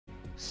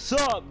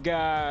Sup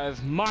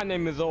guys, my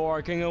name is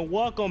Orc and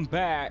welcome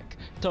back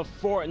to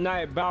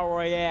Fortnite Battle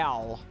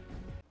Royale.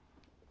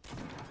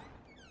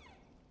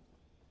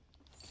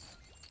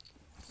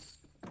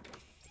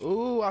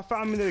 Ooh, I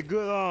found me the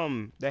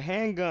good the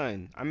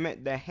handgun. I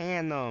meant the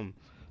hand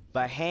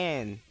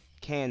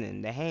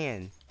cannon, the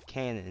hand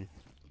cannon.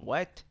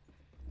 What?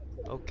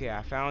 Okay,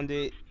 I found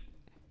it.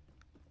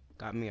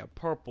 Got me a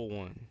purple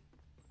one.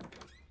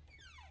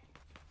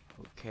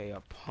 Okay, a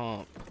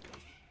pump.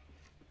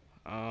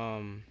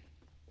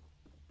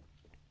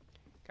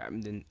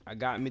 I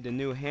got me the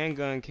new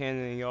handgun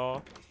cannon,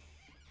 y'all.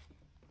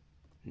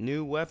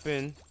 New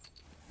weapon.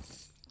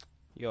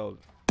 Yo,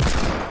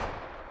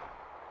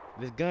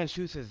 this gun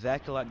shoots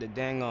exactly like the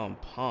dang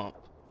pump.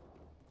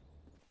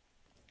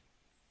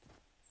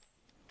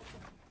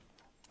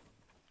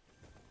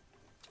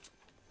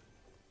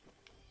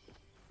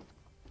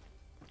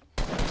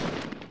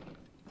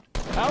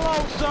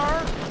 Hello,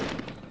 sir.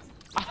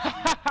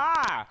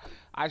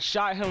 I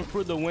shot him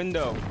through the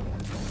window.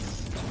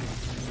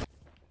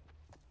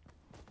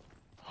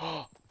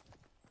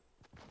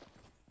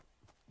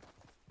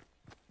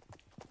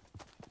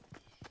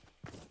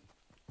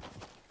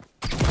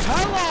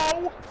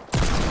 Hello!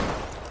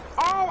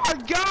 Oh, I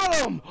got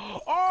him!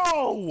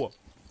 Oh!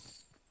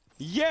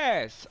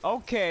 Yes,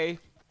 okay.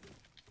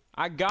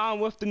 I got him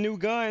with the new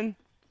gun.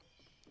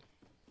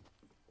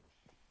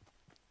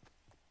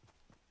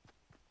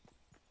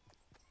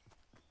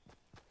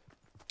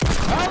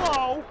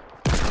 Hello!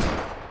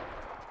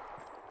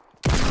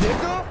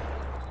 Nigga!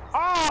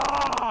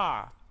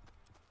 Ah!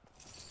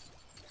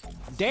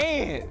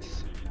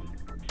 Dance!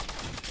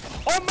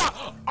 Oh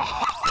my!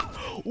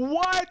 Oh,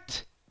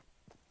 what?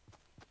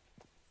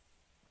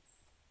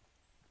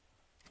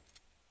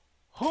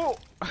 Who?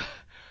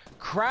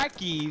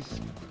 Crackies?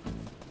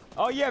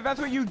 Oh yeah, that's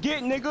what you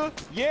get, nigga.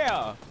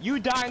 Yeah, you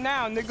die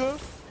now, nigga.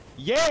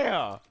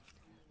 Yeah.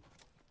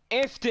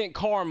 Instant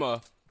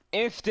karma.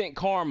 Instant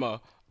karma.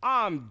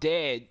 I'm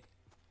dead.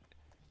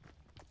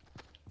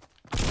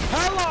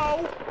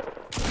 Hello?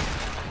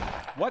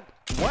 What?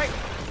 What?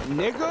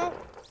 Nigga?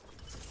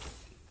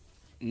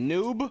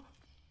 Noob?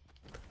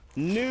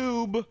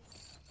 Noob.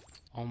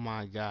 Oh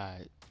my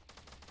god.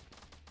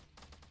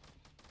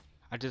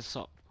 I just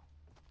saw.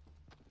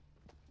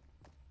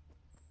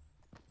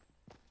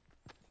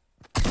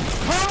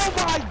 Oh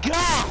my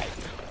god!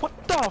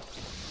 What the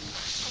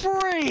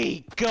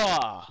freak?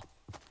 Come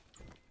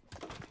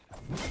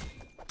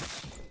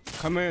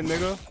here,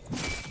 nigga.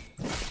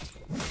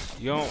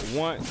 You don't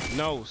want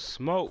no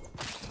smoke.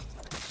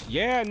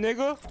 Yeah,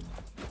 nigga.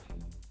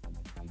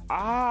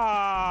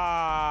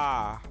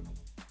 Ah.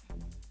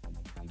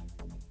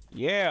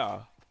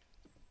 Yeah.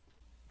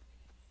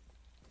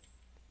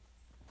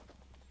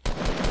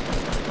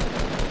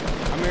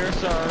 Come here,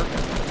 sir.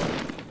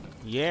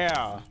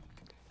 Yeah.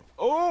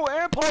 Oh,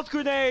 impulse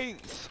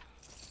grenades!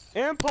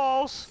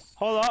 Impulse!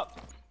 Hold up.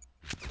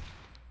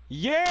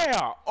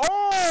 Yeah!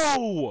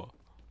 Oh!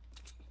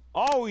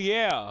 Oh,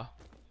 yeah.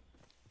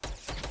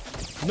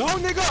 No,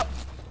 nigga!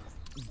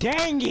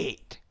 Dang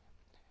it!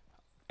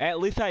 At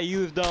least I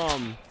used,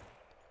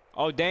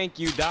 Oh, thank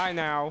you. Die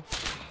now.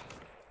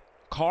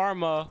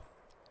 Karma.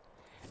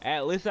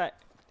 I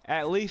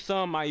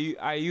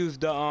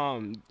used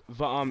the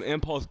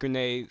impulse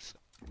grenades.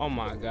 Oh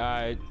my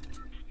god.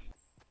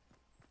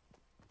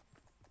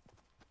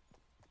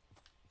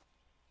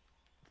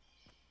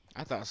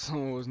 I thought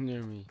someone was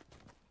near me.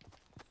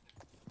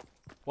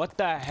 What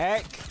the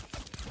heck?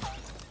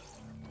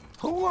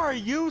 Who are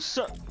you,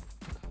 sir?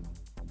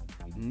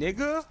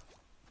 Nigga?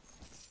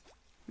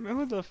 Man,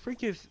 who the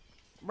freak is...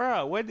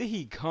 Bruh, where did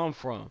he come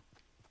from?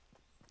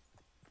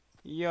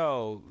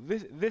 Yo,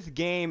 this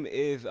game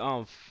is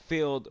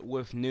filled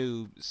with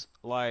noobs.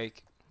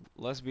 Like,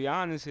 let's be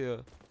honest here.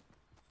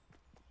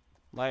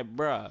 Like,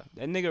 bruh,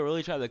 that nigga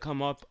really tried to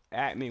come up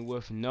at me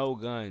with no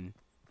gun.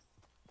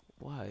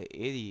 What an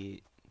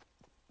idiot.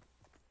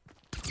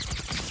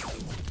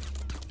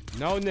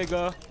 No,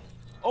 nigga.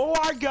 Oh,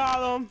 I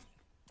got him.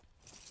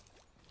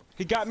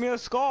 He got me a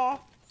scar.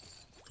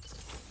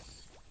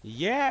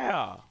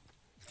 Yeah.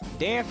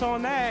 Dance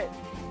on that.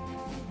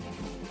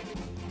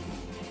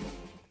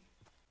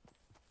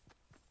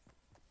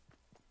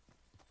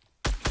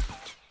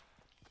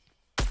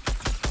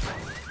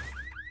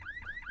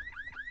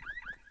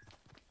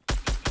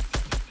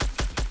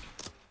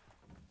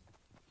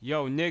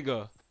 Yo,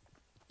 nigga.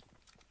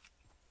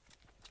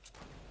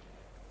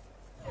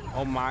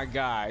 Oh my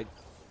god.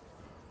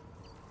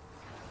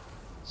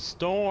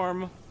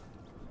 Storm.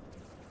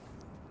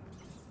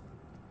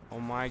 Oh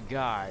my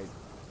god.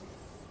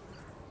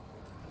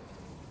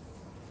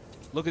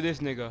 Look at this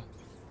nigga.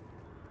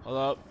 Hold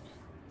up.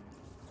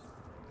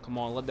 Come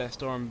on, let that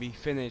storm be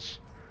finished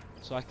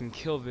so I can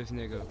kill this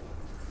nigga.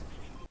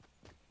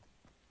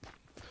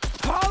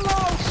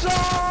 Hello,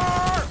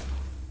 sir!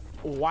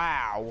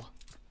 Wow.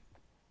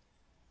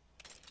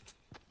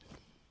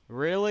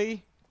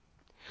 Really?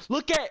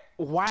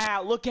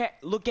 Wow, look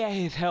at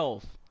his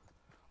health.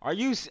 Are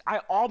you I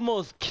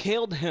almost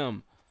killed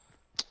him.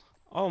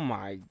 Oh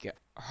my god.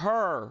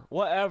 Her.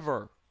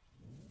 Whatever.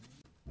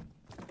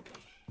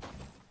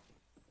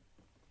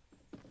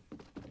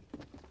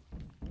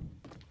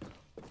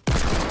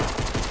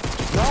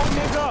 No,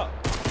 nigga.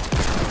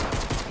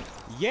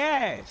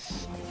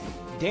 Yes.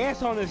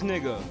 Dance on this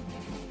nigga.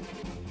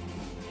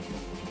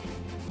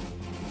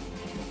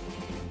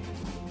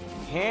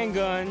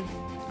 Handgun.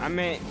 I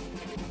meant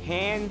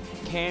hand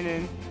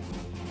cannon.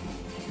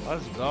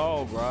 Let's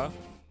go, bruh.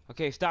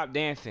 Okay, stop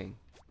dancing.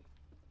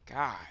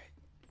 God.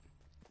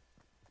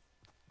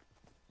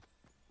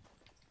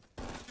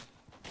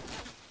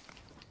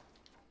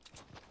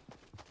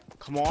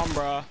 Come on,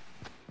 bruh.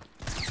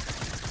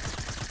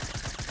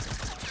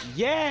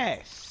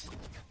 Yes!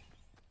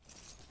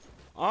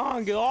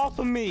 Get off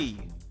of me!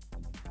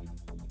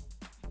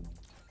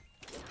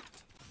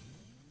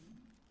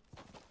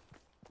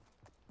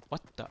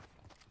 What the?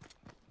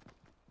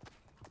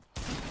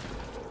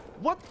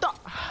 What the?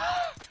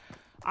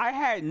 I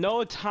had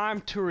no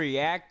time to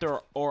react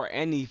or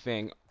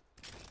anything.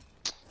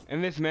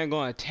 And this man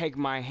gonna take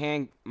my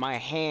hand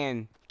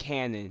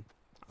cannon.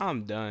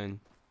 I'm done.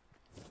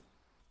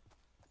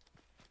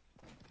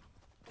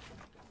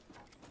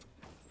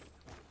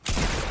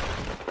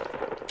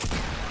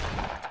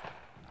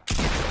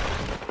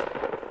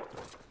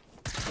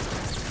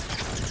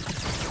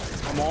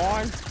 Come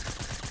on.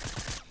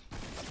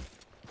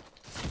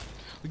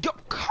 Yo,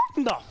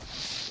 come the.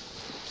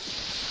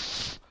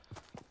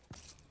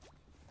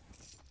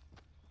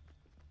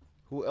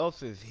 Who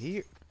else is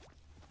here?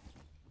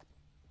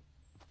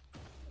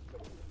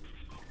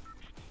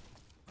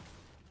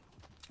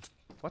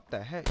 What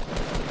the heck?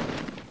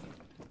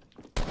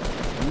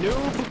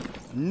 Noob!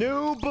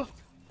 Noob!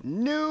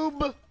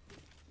 Noob!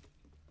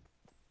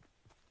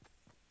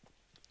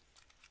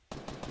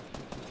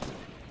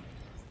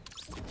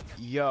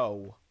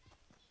 Yo.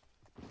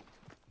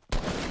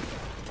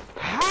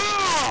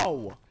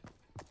 How?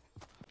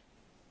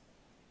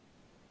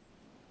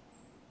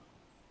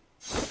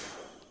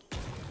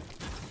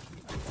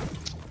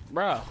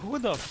 Bruh, who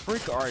the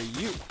freak are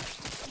you?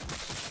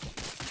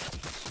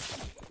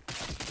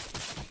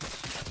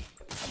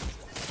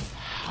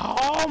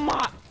 Oh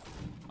my.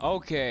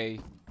 Okay.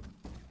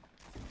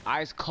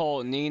 Ice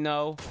cold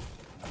Nino.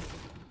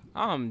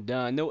 I'm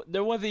done.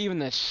 There wasn't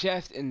even a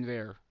chest in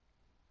there.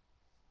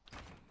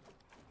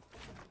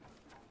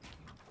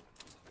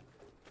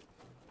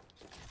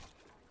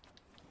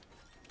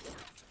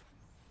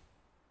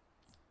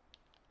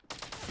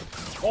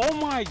 Oh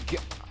my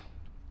god.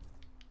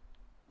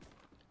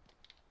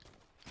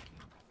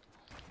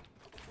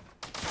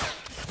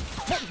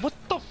 What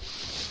the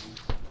f—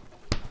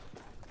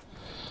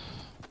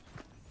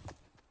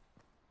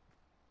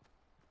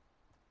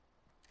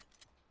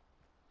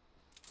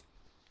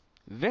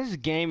 This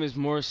game is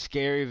more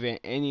scary than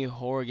any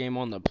horror game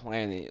on the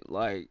planet.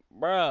 Like,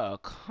 bruh,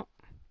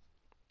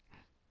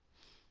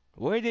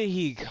 where did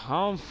he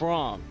come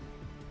from?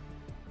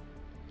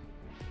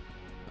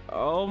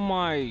 Oh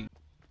my.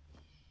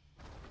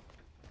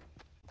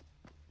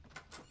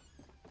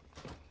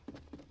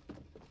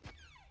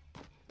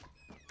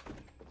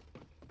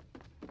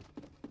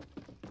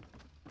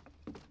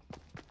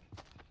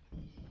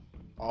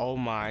 Oh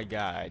my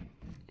god.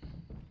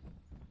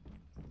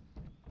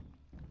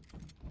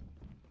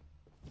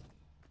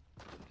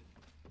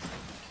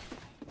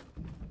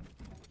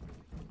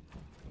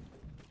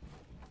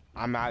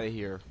 I'm out of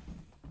here.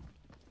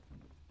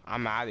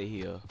 I'm out of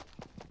here.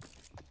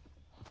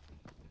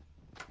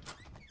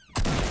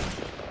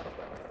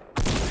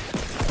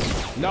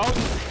 No.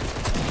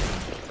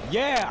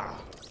 Yeah.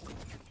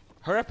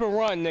 Hurry up and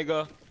run,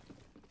 nigga.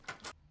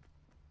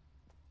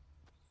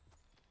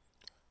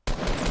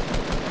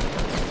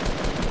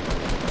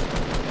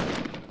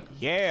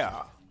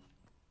 Yeah.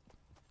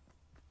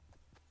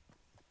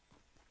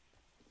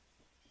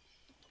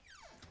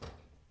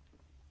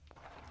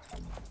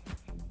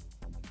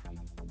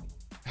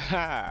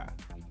 Ha.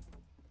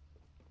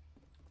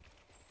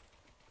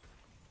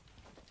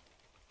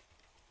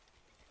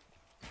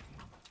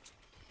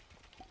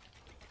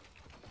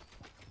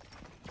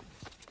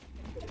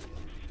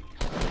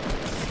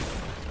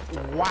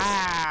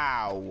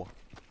 Wow.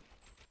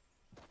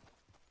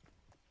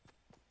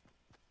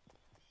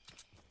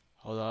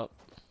 Hold up.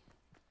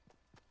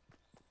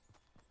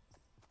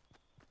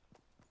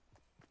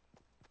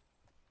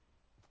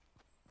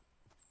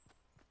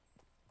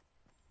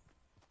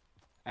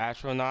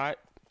 Astronaut.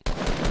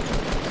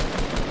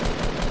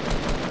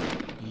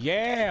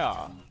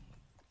 Yeah.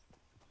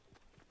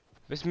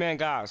 This man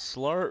got a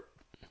slurp.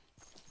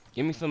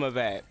 Give me some of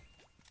that.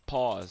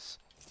 Pause.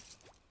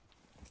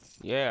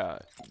 Yeah.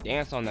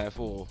 Dance on that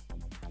fool.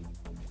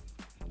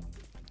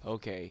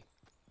 Okay.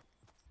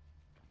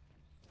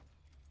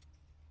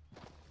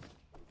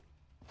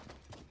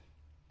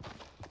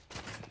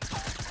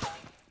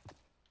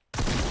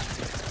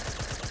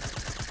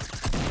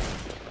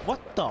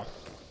 What the f—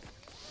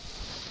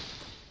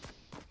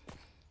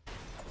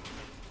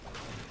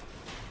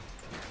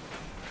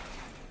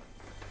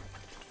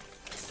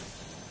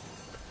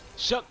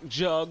 Shuck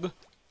jug.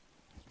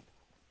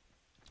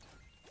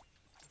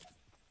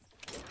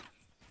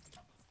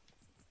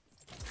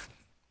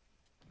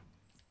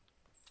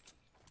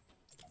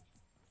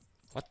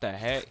 What the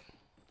heck?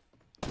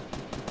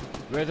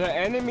 There's an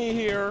enemy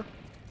here.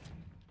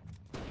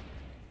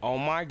 Oh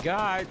my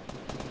god.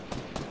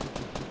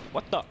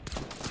 What the?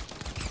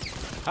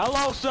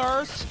 Hello,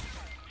 sirs.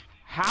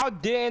 How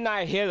didn't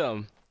I hit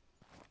him?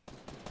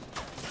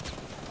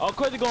 Of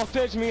course, they're gonna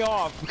finish me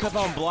off because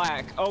I'm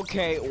black.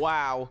 Okay,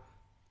 wow.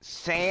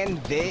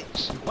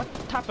 Sandwich? What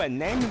type of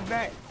name is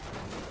that?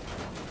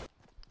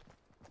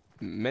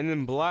 Men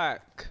in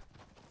Black.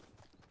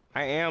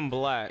 I am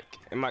black,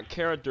 and my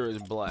character is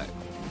black.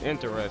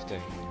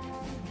 Interesting.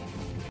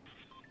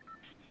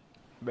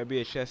 Better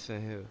be a chest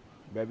in here.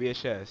 Better be a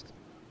chest.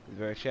 Is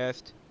there a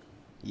chest?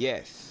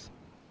 Yes.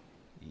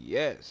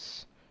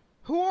 Yes.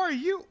 Who are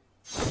you?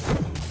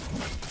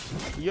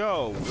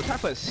 Yo, what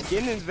type of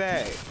skin is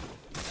that?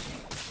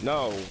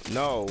 No,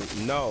 no,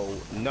 no,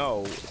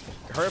 no.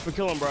 Hurry up and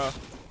kill him, bro.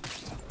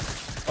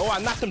 Oh,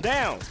 I knocked him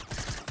down.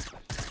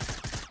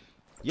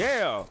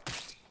 Yeah.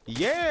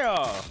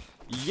 Yeah.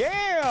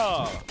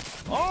 Yeah.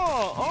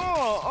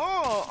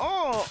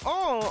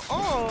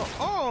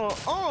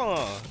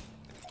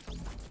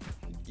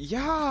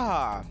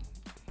 Yeah.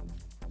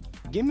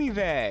 Give me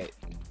that.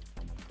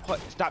 What?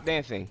 Stop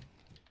dancing.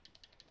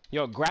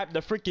 Yo, grab the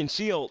freaking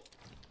shield.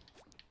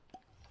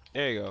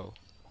 There you go.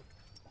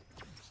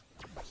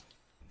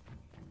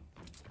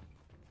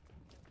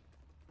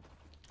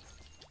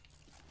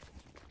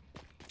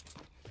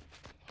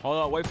 Hold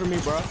on, wait for me,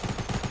 bro.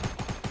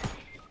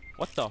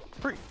 What the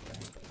freak?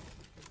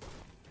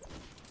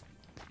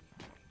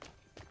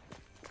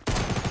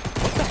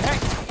 What the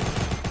heck?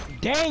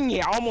 Dang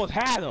it, I almost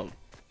had him.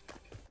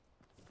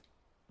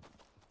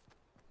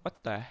 What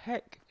the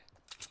heck?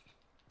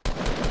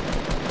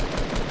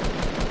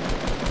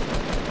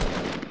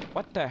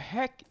 What the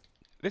heck?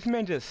 This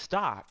man just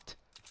stopped.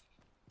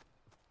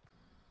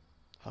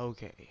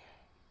 Okay.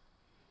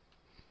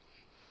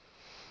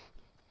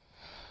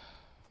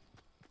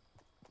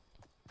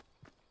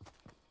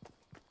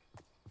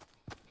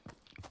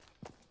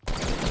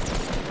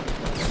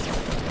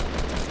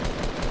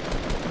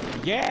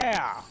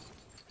 Yeah!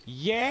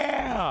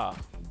 Yeah!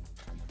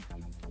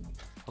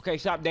 Okay,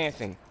 stop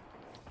dancing.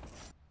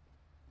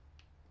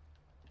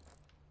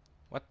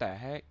 What the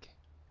heck?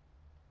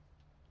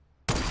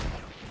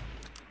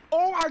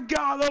 Oh, I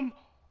got him!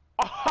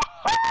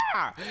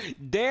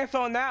 Dance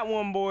on that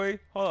one, boy.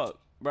 Hold up,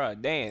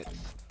 bruh, dance.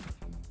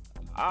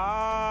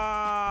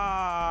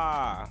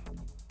 Ah!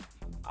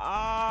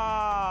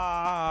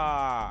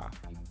 Ah!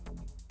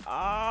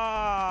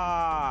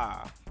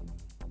 Ah!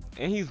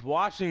 And he's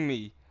watching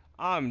me.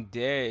 I'm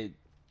dead.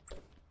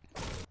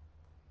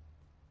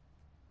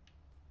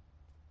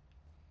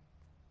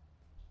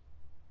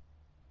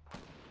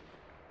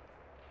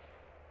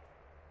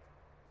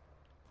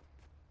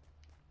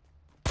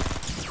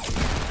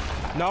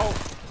 Nope.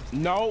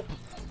 Nope.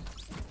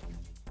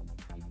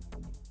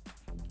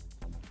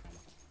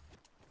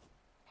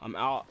 I'm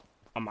out.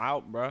 I'm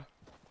out, bruh.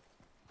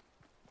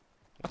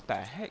 What the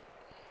heck?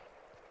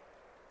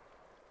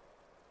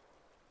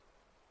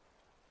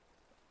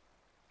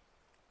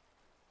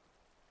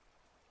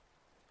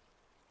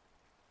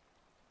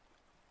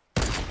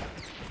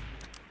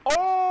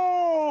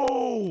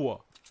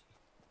 Oh!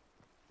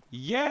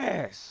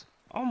 Yes!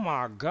 Oh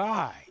my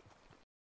god.